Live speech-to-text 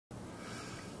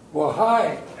Well,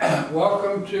 hi.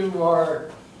 Welcome to our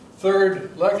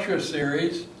third lecture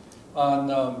series on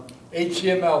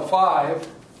HTML5.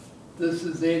 This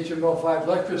is the HTML5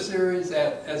 lecture series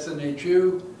at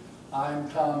SNHU. I'm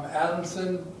Tom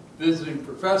Adamson, visiting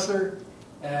professor,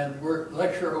 and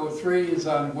lecture 03 is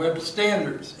on web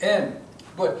standards.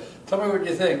 But tell me what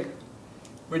you think.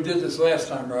 We did this last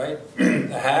time, right?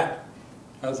 The hat.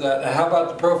 How's that? How about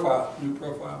the profile? New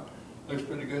profile. Looks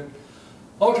pretty good.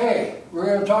 Okay, we're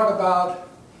going to talk about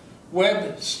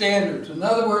web standards. In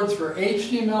other words, for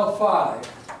HTML5,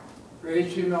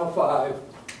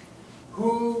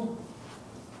 who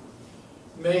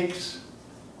makes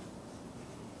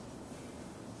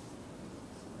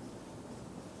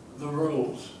the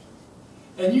rules?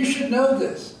 And you should know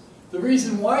this. The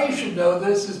reason why you should know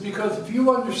this is because if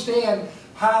you understand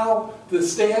how the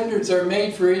standards are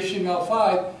made for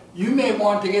HTML5, you may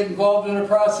want to get involved in a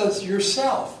process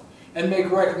yourself and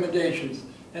make recommendations.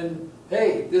 And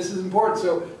hey, this is important.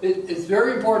 So it's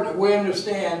very important that we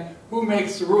understand who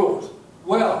makes the rules.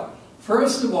 Well,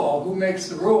 first of all, who makes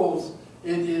the rules?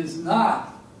 It is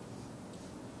not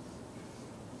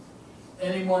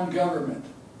any one government.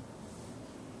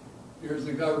 Here's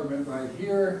the government right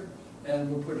here, and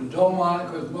we'll put a dome on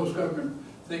it because most government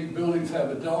think buildings have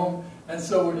a dome. And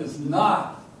so it is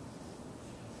not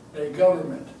a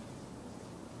government.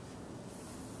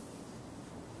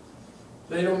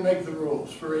 They don't make the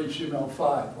rules for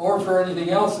HTML5 or for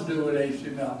anything else to do with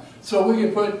HTML. So we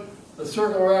can put a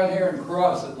circle around here and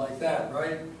cross it like that,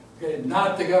 right? Okay,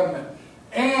 not the government.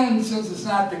 And since it's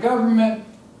not the government,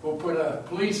 we'll put a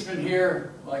policeman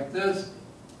here like this.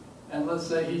 And let's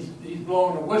say he's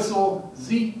blowing a whistle,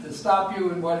 zeet, to stop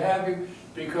you and what have you,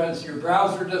 because your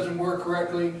browser doesn't work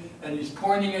correctly, and he's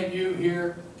pointing at you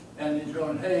here, and he's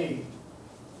going, hey,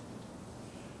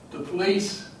 the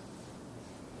police.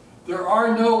 There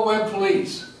are no web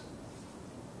police.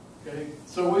 Okay,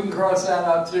 so we can cross that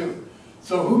out too.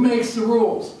 So who makes the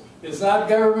rules? It's not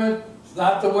government, it's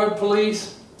not the web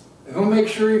police. Who makes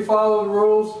sure you follow the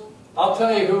rules? I'll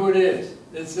tell you who it is.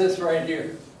 It's this right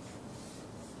here.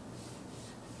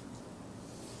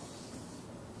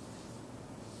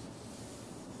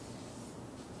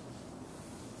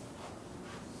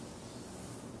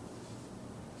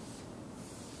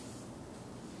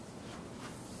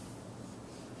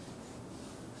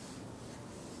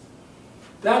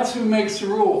 That's who makes the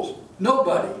rules.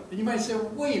 Nobody. And you might say,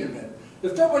 wait a minute.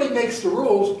 If nobody makes the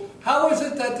rules, how is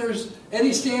it that there's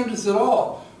any standards at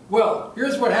all? Well,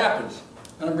 here's what happens.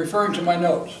 And I'm referring to my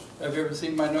notes. Have you ever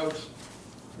seen my notes?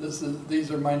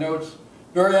 These are my notes.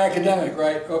 Very academic,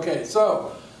 right? Okay,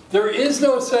 so there is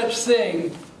no such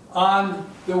thing on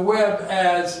the web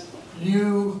as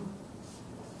you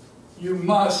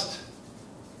must.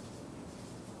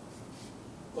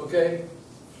 Okay?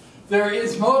 There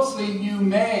is mostly you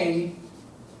may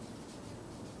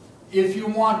if you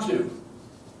want to.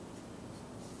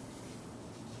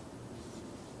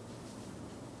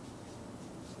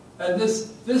 And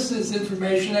this is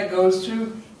information that goes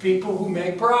to people who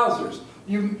make browsers.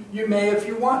 You may if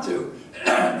you want to.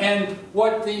 And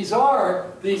what these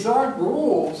aren't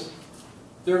rules.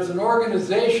 There's an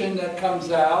organization that comes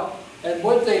out, and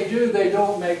what they do, they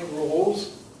don't make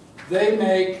rules. They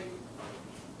make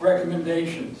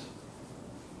recommendations.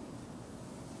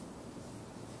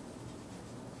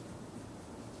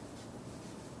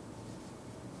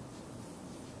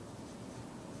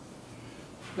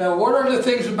 Now, what are the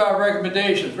things about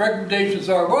recommendations? Recommendations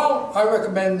are, well, I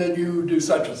recommend that you do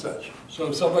such and such. So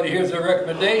if somebody hears their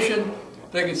recommendation,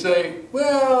 they can say,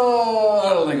 well,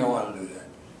 I don't think I want to do that.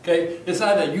 Okay? It's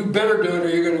not that you better do it or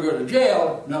you're going to go to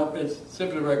jail. No, it's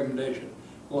simply a recommendation.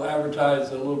 We'll advertise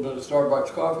a little bit of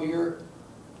Starbucks coffee here.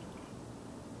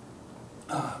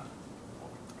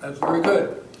 That's very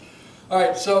good. All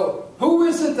right, so who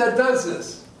is it that does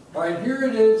this? All right, here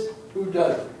it is. Who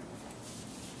does it?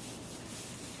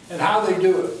 And how they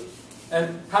do it.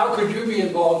 And how could you be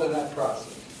involved in that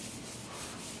process?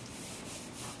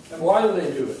 And why do they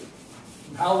do it?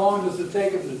 And how long does it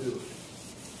take them to do it?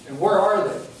 And where are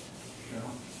they? You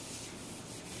know?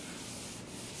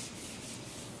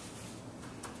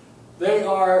 They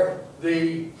are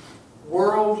the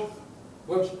world,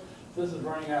 whoops, this is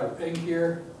running out of ink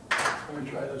here. Let me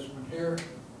try this one here.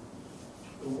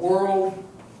 The world,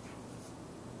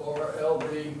 or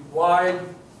LB, wide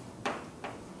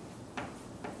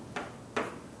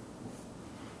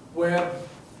Web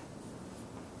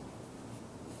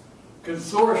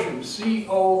Consortium,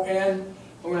 C-O-N.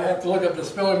 I'm going to have to look up the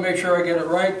spelling and make sure I get it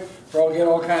right, or I'll get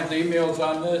all kinds of emails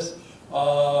on this.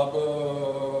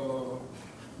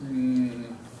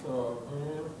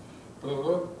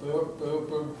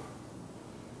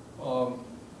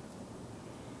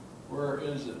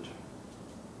 is it?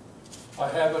 I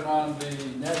have it on the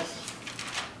next.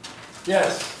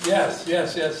 Yes.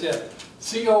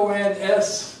 CONSORTIUM.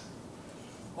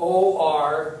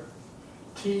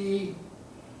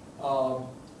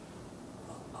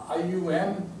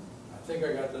 I think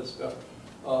I got this stuff.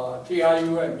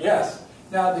 TIUM, yes.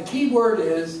 Now the key word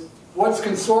is, what's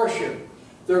consortium?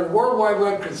 They're a World Wide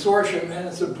Web Consortium, and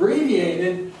it's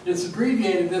abbreviated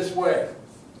this way.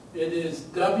 It is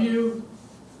W3C.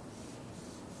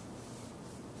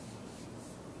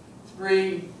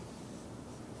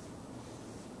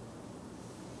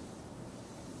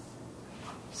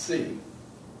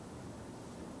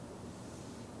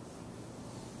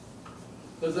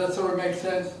 Does that sort of make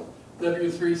sense?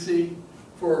 W3C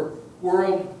for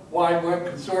World Wide Web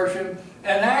Consortium.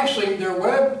 And actually, their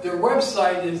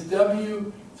website is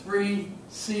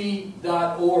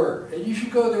w3c.org. And you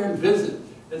should go there and visit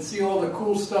and see all the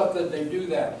cool stuff that they do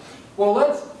that. Well,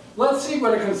 let's see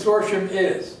what a consortium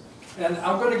is. And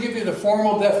I'm going to give you the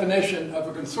formal definition of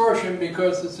a consortium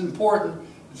because it's important.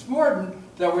 It's important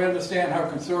that we understand how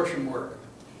consortium work.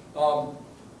 A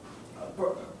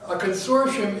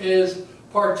consortium is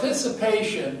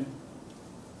participation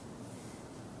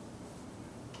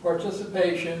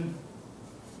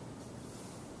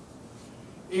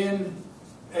in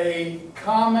a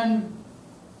common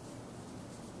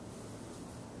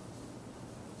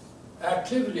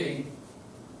activity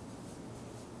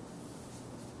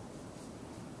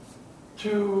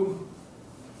to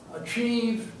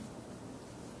achieve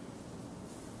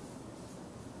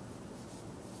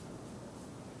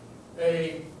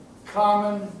a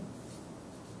common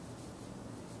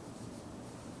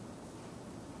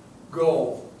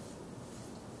goal.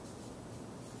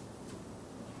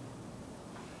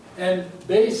 And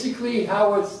basically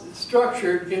how it's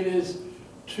structured, it is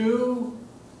two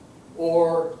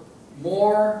or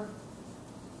more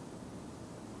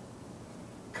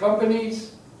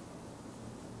companies,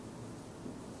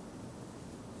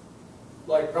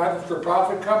 like private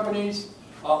for-profit companies,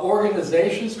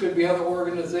 organizations, could be other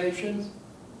organizations,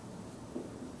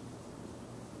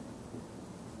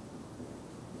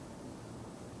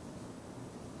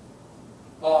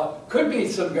 could be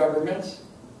some governments,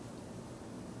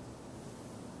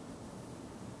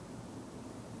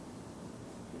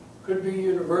 could be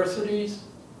universities,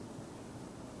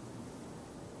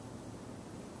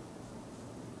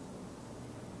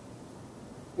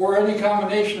 or any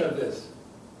combination of this.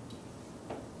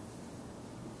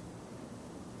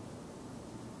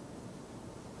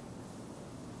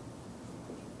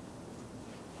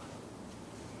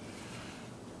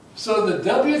 So the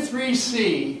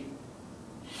W3C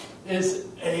is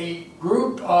a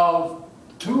group of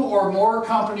two or more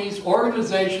companies,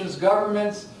 organizations,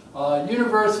 governments,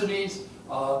 universities,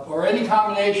 or any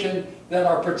combination that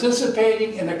are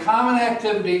participating in a common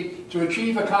activity to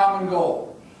achieve a common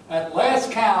goal. At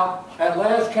last count,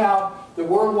 the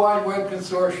World Wide Web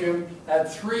Consortium had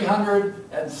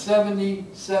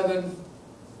 377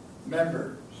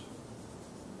 member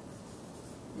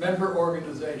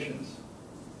organizations.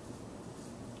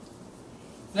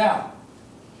 Now,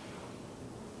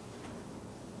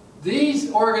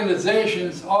 these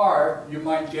organizations are, you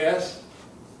might guess,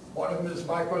 one of them is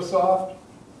Microsoft,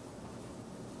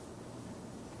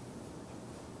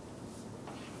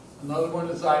 another one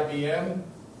is IBM,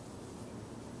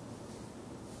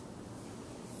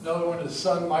 another one is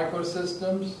Sun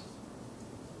Microsystems,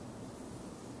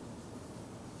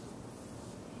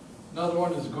 another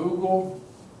one is Google,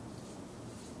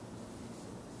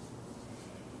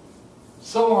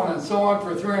 so on and so on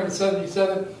for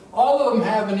 377. All of them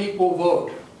have an equal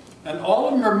vote. And all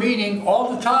of them are meeting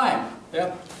all the time.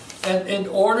 Yeah? And in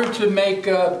order to make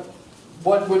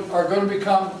what are going to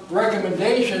become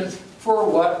recommendations for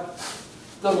what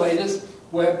the latest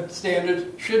web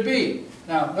standard should be.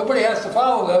 Now, nobody has to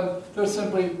follow them. They're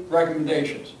simply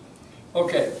recommendations.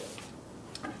 Okay.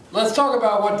 Let's talk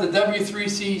about what the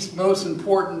W3C's most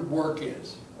important work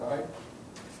is. All right?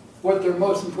 What their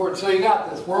most important. So you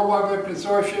got this World Wide Web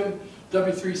Consortium,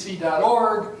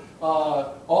 W3C.org,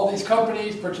 all these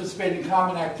companies participate in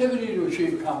common activity to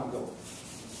achieve a common goal.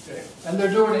 Okay. And they're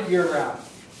doing it year-round.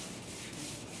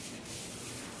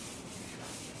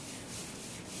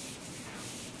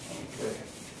 Okay.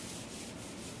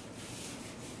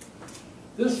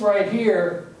 This right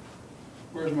here,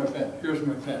 where's my pen? Here's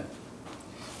my pen.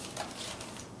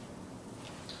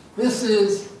 This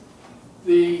is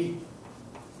the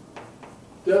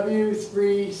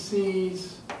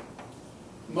W3C's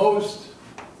most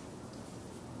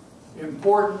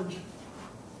important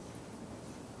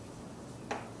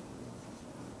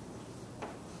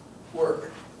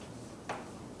work.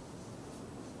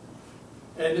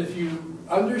 And if you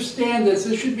understand this,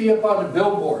 this should be up on a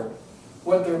billboard,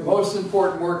 what their most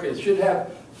important work is. Should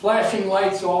have flashing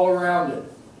lights all around it,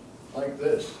 like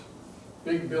this.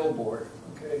 Big billboard,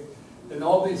 okay? And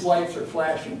all these lights are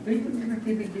flashing. Beep, beep, beep,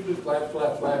 beep, beep, beep, beep, flash,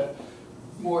 flash, flash.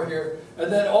 More here.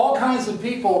 And then all kinds of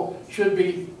people should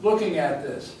be looking at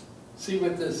this. See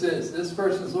what this is. This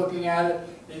person's looking at it,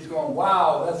 and he's going,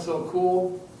 wow, that's so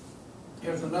cool.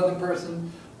 Here's another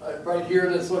person right here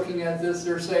that's looking at this.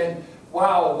 They're saying,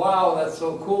 wow, wow, that's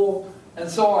so cool, and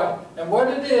so on. And what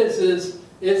it is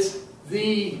it's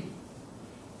the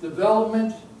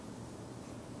development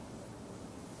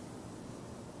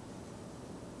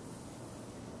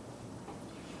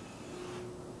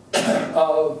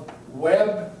of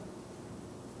web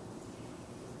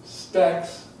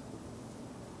specs,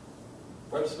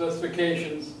 web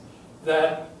specifications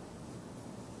that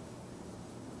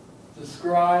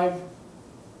describe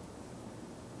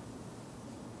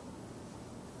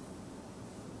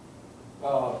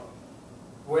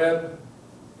web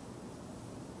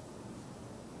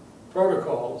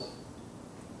protocols.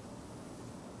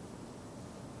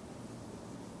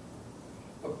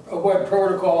 A web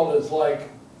protocol is like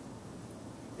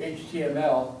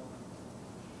HTML.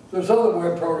 There's other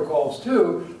web protocols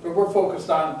too, but we're focused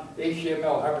on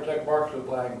HTML, Hypertext Markup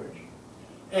Language.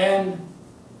 And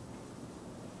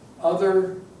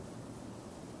other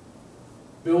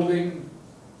building,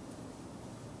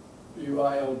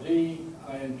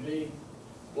 B-U-I-L-D-I-N-G,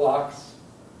 blocks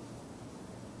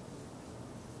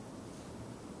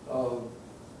of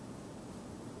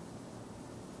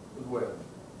the web.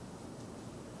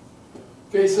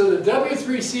 Okay, so the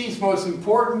W3C's most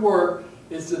important work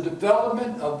is the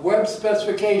development of web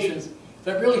specifications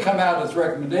that really come out as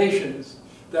recommendations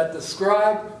that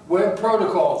describe web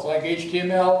protocols like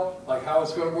HTML, like how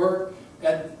it's going to work,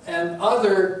 and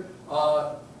other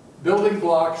building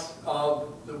blocks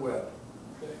of the web.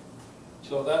 Okay?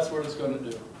 So that's what it's going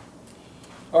to do.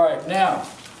 All right, now,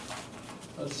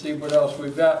 let's see what else.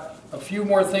 We've got a few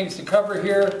more things to cover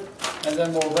here, and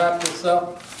then we'll wrap this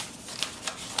up.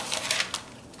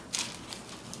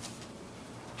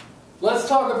 Let's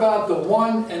talk about the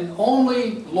one and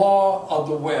only law of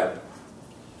the web.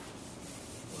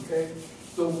 Okay?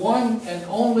 The one and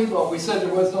only law. We said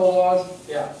there was no laws?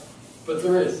 Yeah. But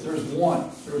there is. There's one.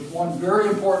 There's one very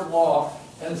important law,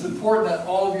 and it's important that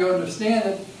all of you understand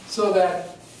it so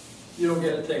that you don't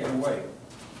get it taken away.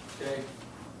 Okay?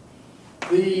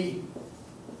 The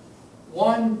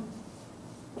one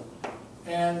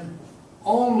and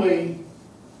only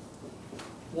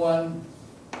one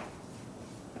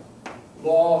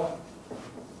law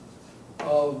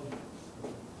of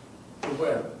the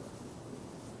web.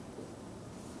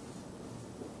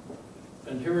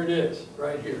 And here it is,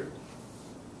 right here.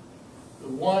 The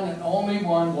one and only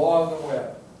one law of the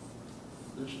web.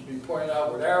 This should be pointed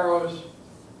out with arrows.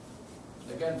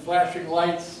 Again, flashing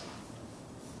lights.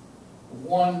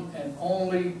 One and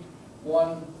only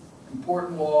one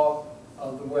important law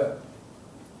of the web.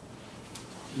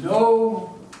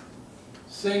 No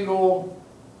single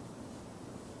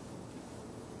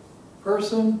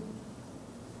person,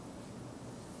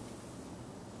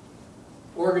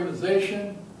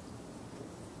 organization,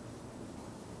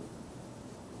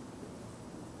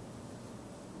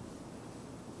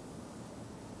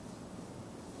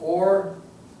 or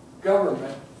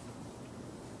government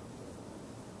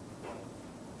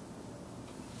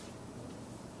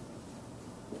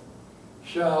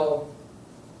shall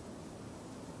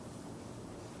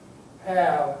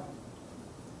have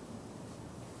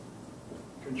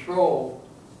control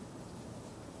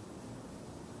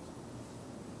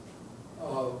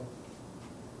of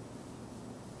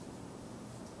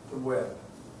the web.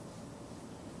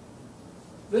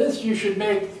 This you should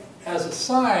make as a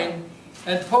sign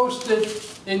and post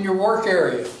it in your work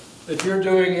area. If you're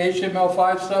doing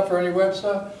HTML5 stuff or any web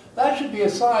stuff, that should be a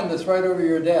sign that's right over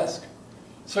your desk.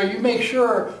 So you make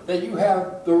sure that you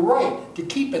have the right to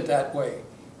keep it that way.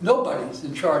 Nobody's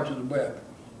in charge of the web.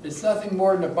 It's nothing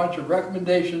more than a bunch of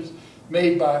recommendations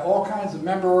made by all kinds of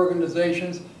member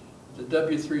organizations, the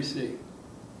W3C.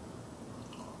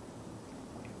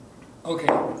 Okay,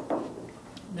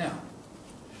 now,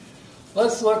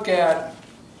 let's look at,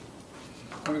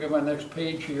 let me get my next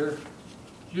page here.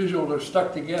 As usual, they're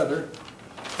stuck together.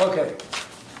 Okay.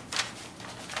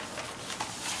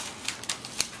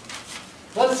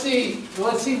 Let's see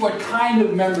what kind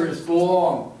of members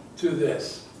belong to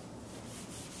this.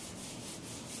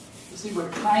 Let's see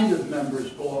what kind of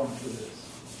members belong to this.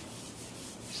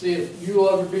 See if you'll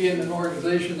ever be in an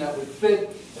organization that would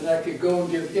fit and that could go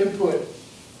and give input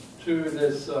to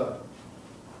this to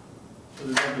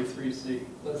the W3C.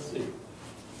 Let's see.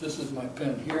 This is my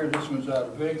pen here, this one's out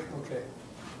of ink. Okay.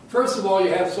 First of all,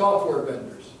 you have software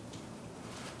vendors.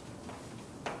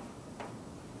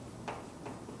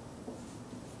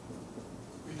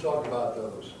 We talked about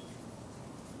those.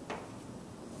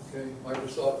 Okay,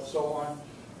 Microsoft and so on.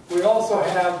 We also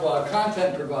have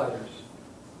content providers.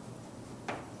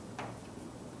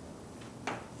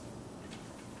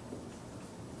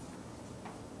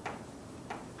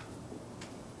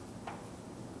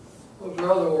 Those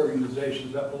are other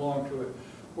organizations that belong to it.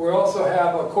 We also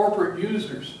have corporate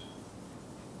users.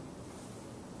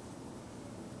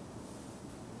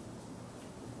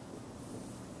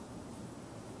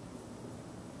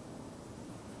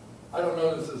 I don't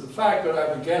know this is a fact, but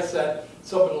I would guess that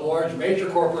some of the large major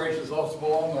corporations also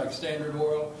belong, like Standard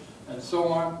Oil and so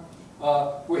on.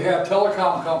 We have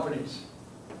telecom companies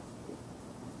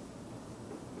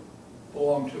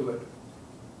belong to it.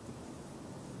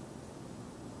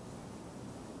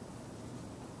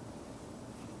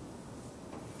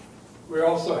 We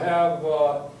also have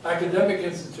academic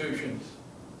institutions.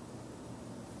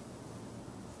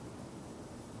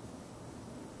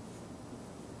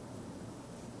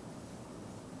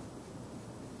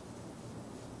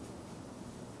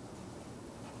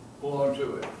 Belong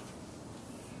to it.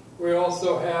 We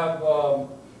also have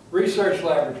research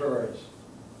laboratories.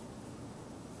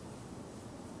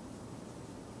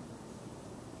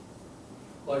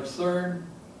 Like CERN.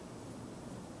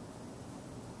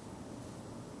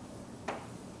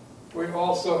 We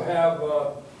also have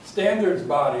standards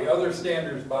body, other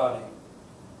standards body.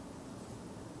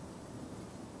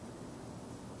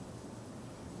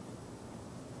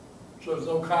 So there's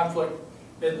no conflict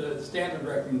in the standard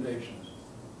recommendations.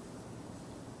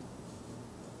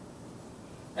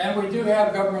 And we do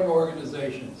have government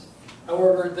organizations.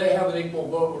 However, they have an equal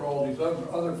vote with all these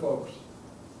other folks.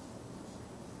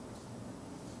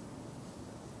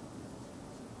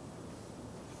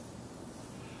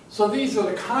 So these are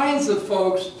the kinds of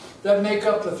folks that make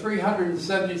up the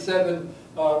 377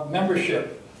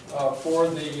 membership for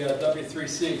the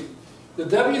W3C. The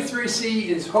W3C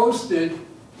is hosted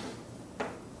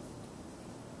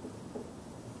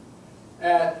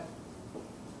at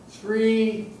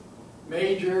 3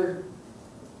 major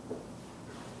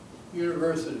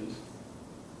universities.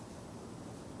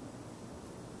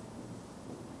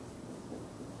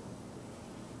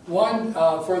 One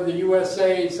for the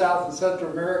USA, South and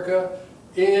Central America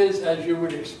is, as you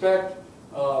would expect,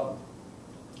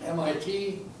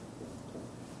 MIT.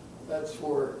 That's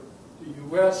for the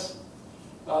US.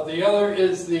 The other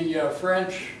is the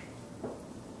French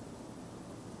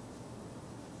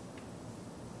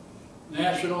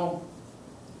National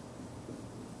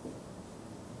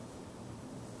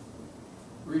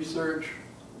Research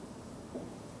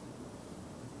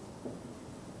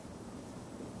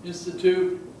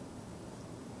Institute.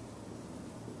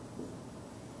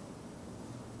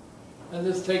 And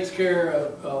this takes care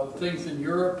of things in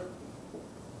Europe.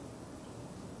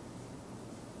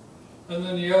 And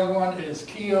then the other one is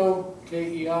Keio,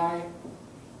 K-E-I,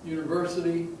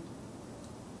 University.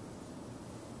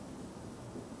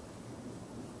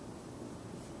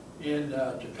 In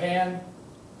Japan.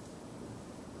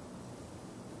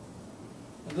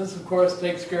 And this, of course,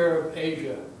 takes care of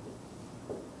Asia.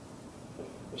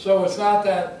 So it's not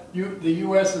that the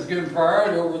U.S. is given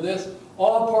priority over this.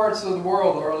 All parts of the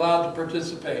world are allowed to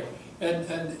participate. And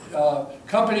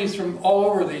companies from all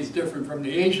over these different, from the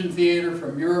Asian theater,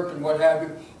 from Europe and what have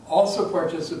you, also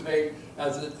participate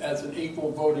as an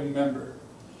equal voting member.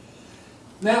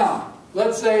 Now,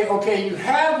 let's say, okay, you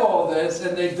have all this,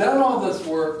 and they've done all this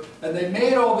work, and they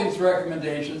made all these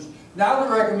recommendations. Now the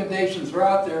recommendations are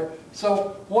out there.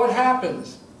 So what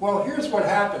happens? Well, here's what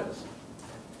happens.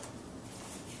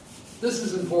 This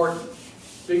is important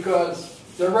because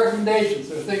they're recommendations.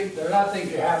 They're not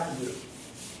things you have to do.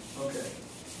 Okay.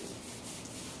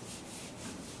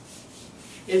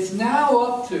 It's now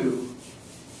up to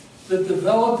the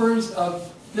developers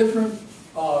of different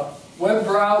web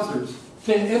browsers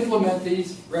to implement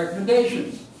these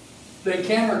recommendations. They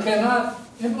can or cannot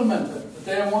implement them. If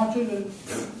they don't want to, then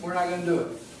we're not going to do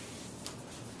it.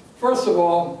 First of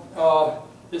all,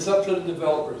 it's up to the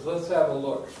developers. Let's have a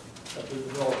look at the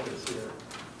developers here.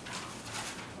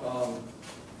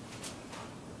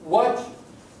 What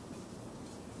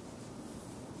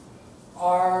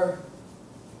are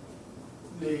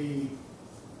the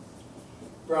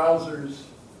browsers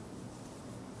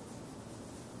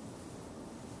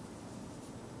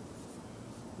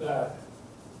that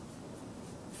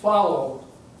follow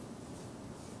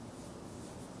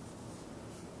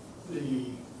the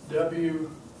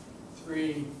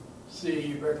W3C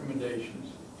recommendations?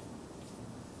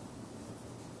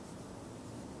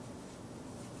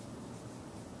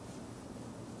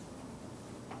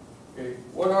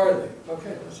 What are they?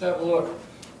 Okay, let's have a look.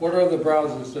 What are the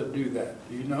browsers that do that?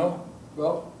 Do you know?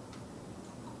 Well,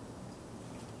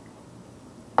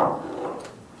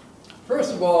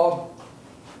 first of all,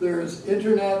 there's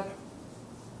Internet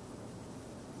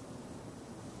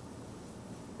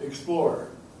Explorer.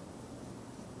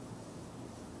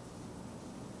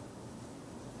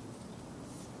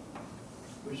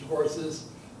 Which of course is,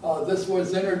 this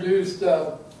was introduced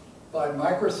by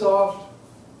Microsoft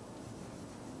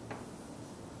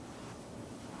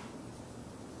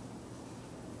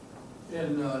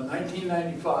in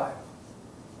 1995.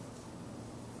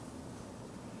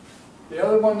 The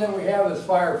other one that we have is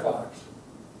Firefox.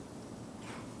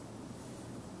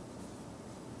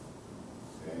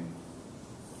 Okay.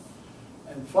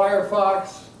 And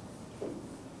Firefox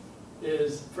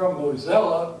is from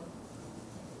Mozilla.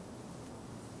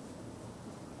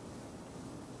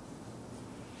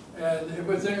 And it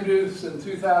was introduced in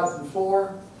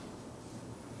 2004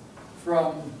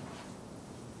 from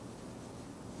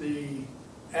the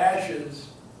ashes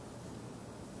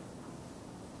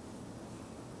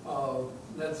of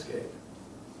Netscape.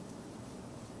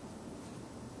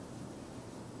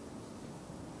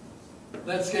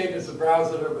 Netscape is a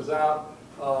browser that was out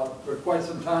for quite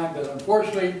some time, but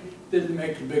unfortunately didn't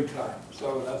make the big time.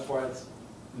 So that's why it's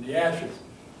in the ashes.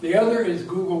 The other is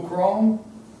Google Chrome.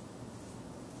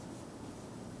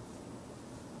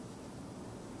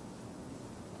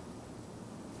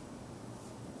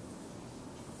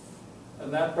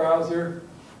 And that browser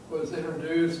was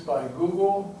introduced by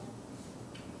Google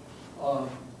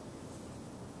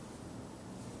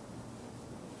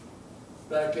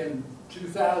back in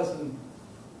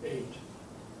 2008.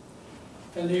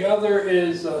 And the other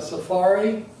is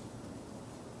Safari.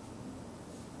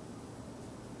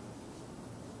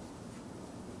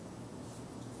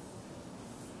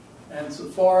 And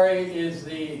Safari is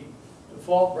the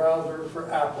default browser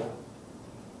for Apple.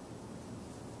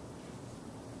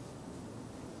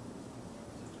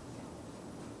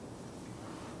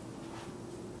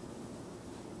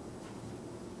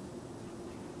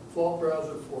 Default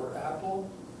browser for Apple.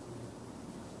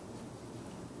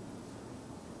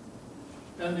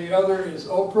 And the other is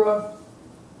Opera.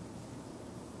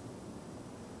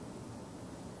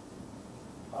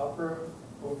 Opera.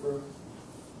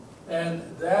 And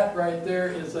that right there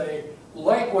is a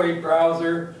lightweight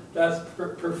browser that's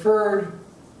preferred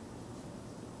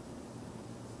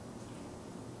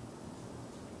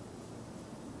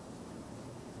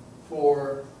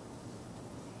for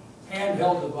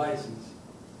handheld devices.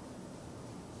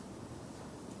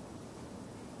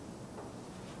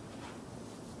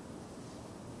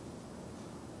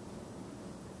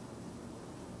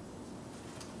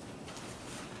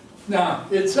 Now,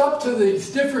 it's up to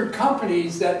these different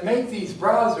companies that make these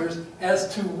browsers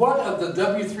as to what of the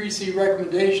W3C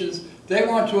recommendations they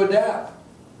want to adapt.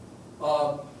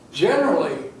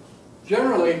 Generally,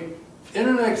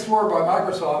 Internet Explorer by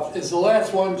Microsoft is the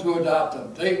last one to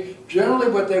adopt them.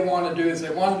 Generally what they want to do is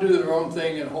they want to do their own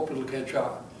thing and hope it'll catch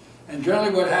on. And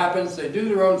generally what happens, they do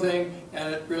their own thing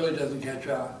and it really doesn't catch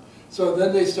on. So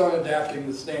then they start adapting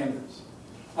the standards.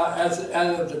 And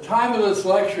at the time of this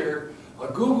lecture,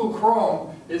 Google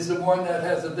Chrome is the one that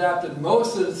has adapted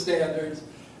most of the standards,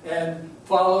 and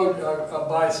followed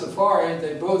by Safari.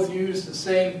 They both use the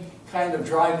same kind of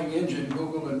driving engine,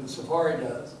 Google and Safari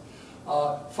does.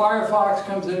 Firefox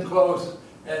comes in close,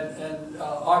 and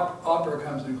Opera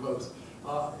comes in close.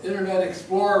 Internet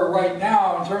Explorer right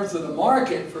now, in terms of the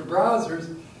market for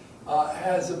browsers,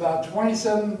 has about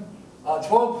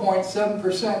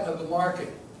 12.7% of the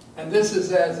market. And this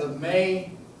is as of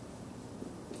May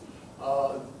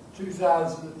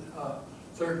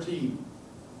 2013.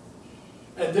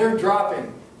 And they're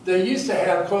dropping. They used to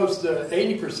have close to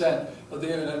 80% of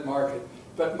the internet market.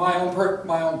 But my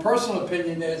own personal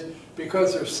opinion is,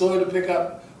 because they're slow to pick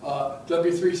up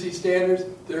W3C standards,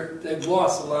 they've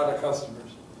lost a lot of customers.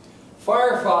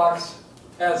 Firefox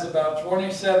has about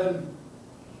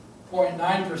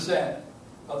 27.9%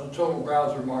 of the total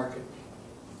browser market.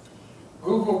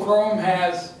 Google Chrome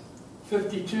has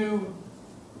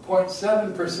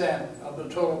 52.7% of the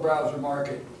total browser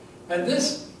market. And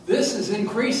this is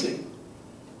increasing.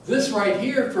 This right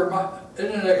here for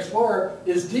Internet Explorer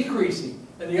is decreasing,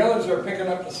 and the others are picking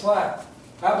up the slack.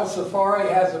 Apple Safari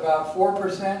has about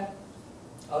 4%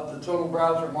 of the total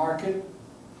browser market,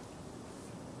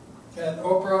 and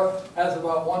Opera has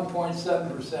about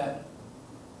 1.7%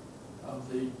 of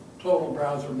the total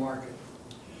browser market.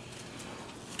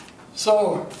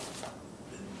 So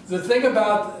the thing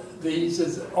about these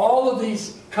is all of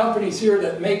these companies here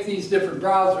that make these different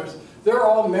browsers, they're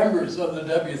all members of the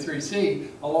W3C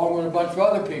along with a bunch of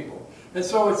other people. And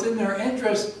so it's in their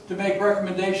interest to make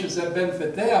recommendations that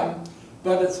benefit them,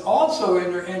 but it's also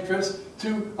in their interest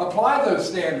to apply those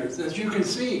standards. As you can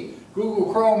see,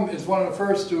 Google Chrome is one of the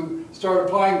first to start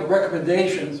applying the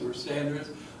recommendations or standards.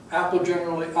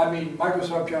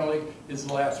 Microsoft generally is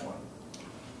the last one.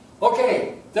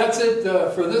 Okay, that's it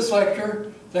for this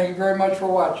lecture. Thank you very much for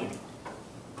watching.